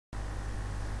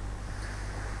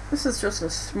This is just a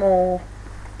small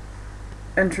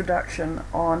introduction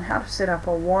on how to set up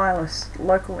a wireless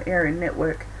local area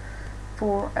network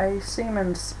for a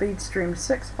Siemens SpeedStream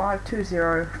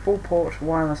 6520 4-port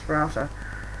wireless router.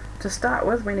 To start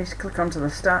with, we need to click onto the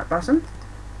Start button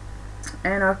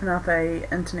and open up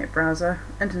a internet browser,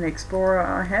 Internet Explorer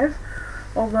I have,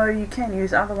 although you can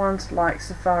use other ones like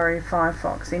Safari,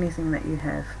 Firefox, anything that you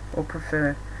have or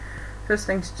prefer. First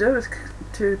thing to do is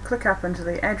to click up into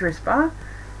the address bar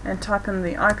and type in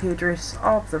the IP address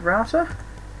of the router,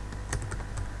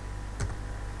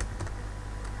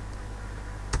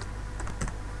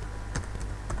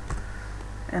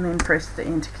 and then press the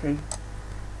enter key.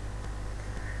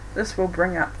 This will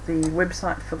bring up the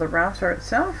website for the router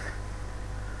itself,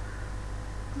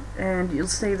 and you'll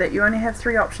see that you only have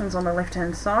 3 options on the left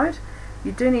hand side.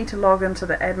 You do need to log into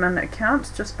the admin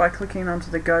account just by clicking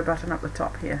onto the Go button up the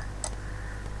top here,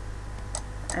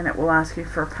 and it will ask you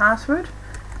for a password.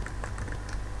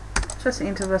 Just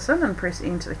enter this in and press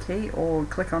enter the key, or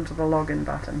click onto the login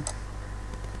button.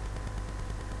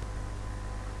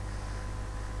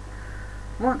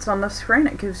 Once on the screen,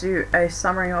 it gives you a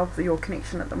summary of your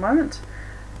connection at the moment,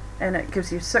 and it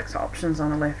gives you 6 options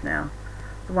on the left now.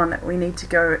 The one that we need to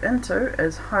go into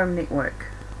is Home Network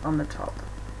on the top,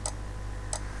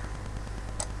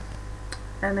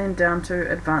 and then down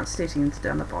to Advanced Settings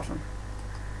down the bottom.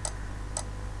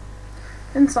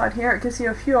 Inside here it gives you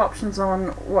a few options on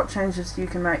what changes you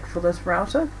can make for this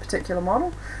router, particular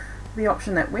model. The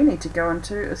option that we need to go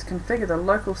into is Configure the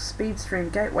Local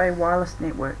SpeedStream Gateway Wireless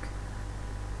Network.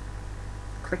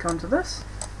 Click onto this,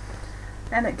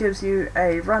 and it gives you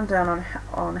a rundown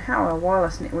on how our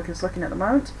wireless network is looking at the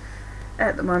moment.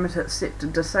 At the moment it's set to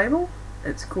disable.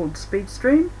 It's called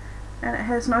SpeedStream, and it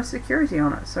has no security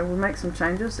on it, so we'll make some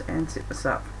changes and set this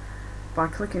up by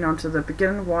clicking onto the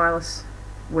Begin Wireless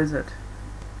wizard.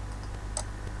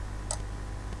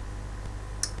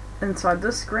 Inside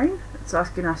this screen, it's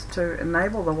asking us to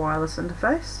enable the wireless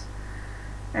interface,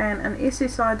 and an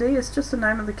SSID is just the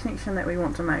name of the connection that we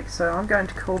want to make, so I'm going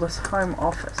to call this Home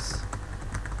Office,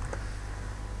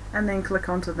 and then click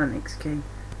onto the next key.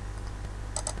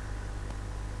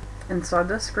 Inside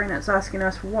this screen, it's asking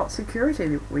us what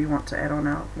security we want to add on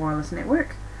our wireless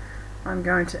network. I'm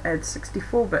going to add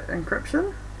 64-bit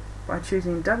encryption by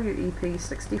choosing WEP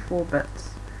 64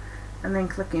 bits, and then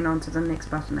clicking onto the next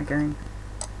button again.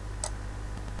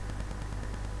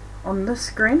 On this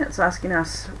screen, it's asking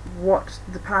us what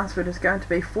the password is going to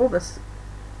be for this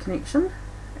connection,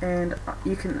 and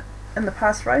you can, in the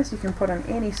passphrase, you can put in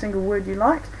any single word you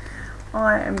like.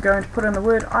 I am going to put in the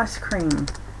word ice cream,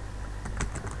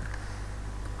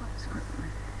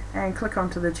 and click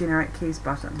onto the Generate Keys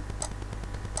button.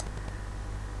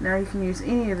 Now you can use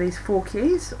any of these 4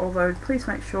 keys, although please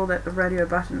make sure that the radio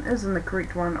button is in the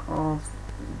correct one of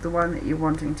the one that you're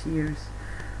wanting to use.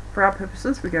 For our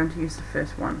purposes, we're going to use the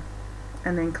first one,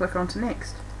 and then click onto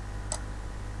Next.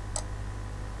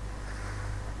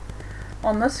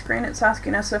 On this screen, it's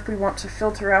asking us if we want to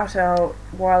filter out our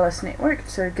wireless network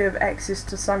to give access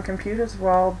to some computers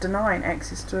while denying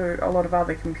access to a lot of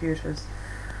other computers.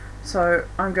 So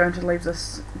I'm going to leave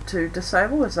this to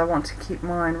disable, as I want to keep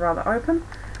mine rather open,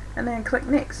 and then click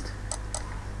Next.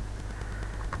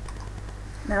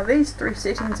 Now these 3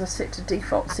 settings are set to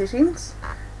default settings,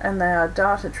 and they are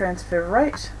data transfer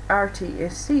rate,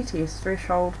 RTS/CTS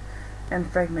threshold, and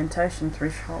fragmentation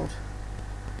threshold.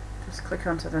 Just click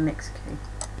onto the next key,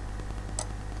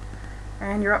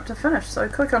 and you're up to finish. So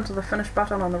click onto the finish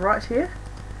button on the right here,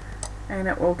 and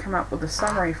it will come up with a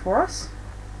summary for us.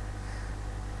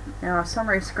 Now our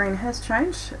summary screen has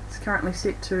changed. It's currently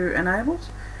set to enabled.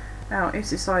 Our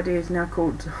SSID is now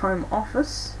called Home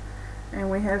Office, and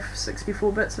we have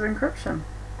 64 bits of encryption.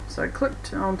 So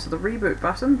click onto the reboot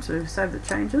button to save the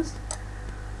changes,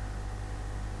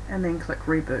 and then click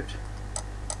reboot.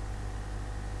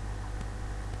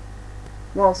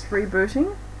 Whilst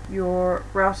rebooting, your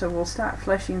router will start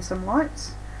flashing some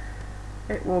lights.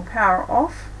 It will power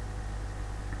off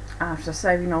after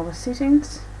saving all the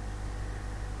settings,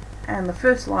 and the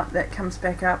first light that comes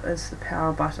back up is the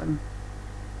power button.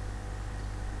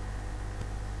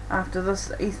 After this,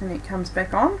 the Ethernet comes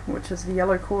back on, which is the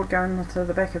yellow cord going into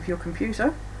the back of your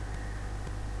computer.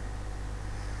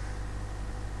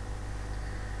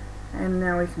 And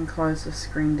now we can close the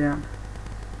screen down.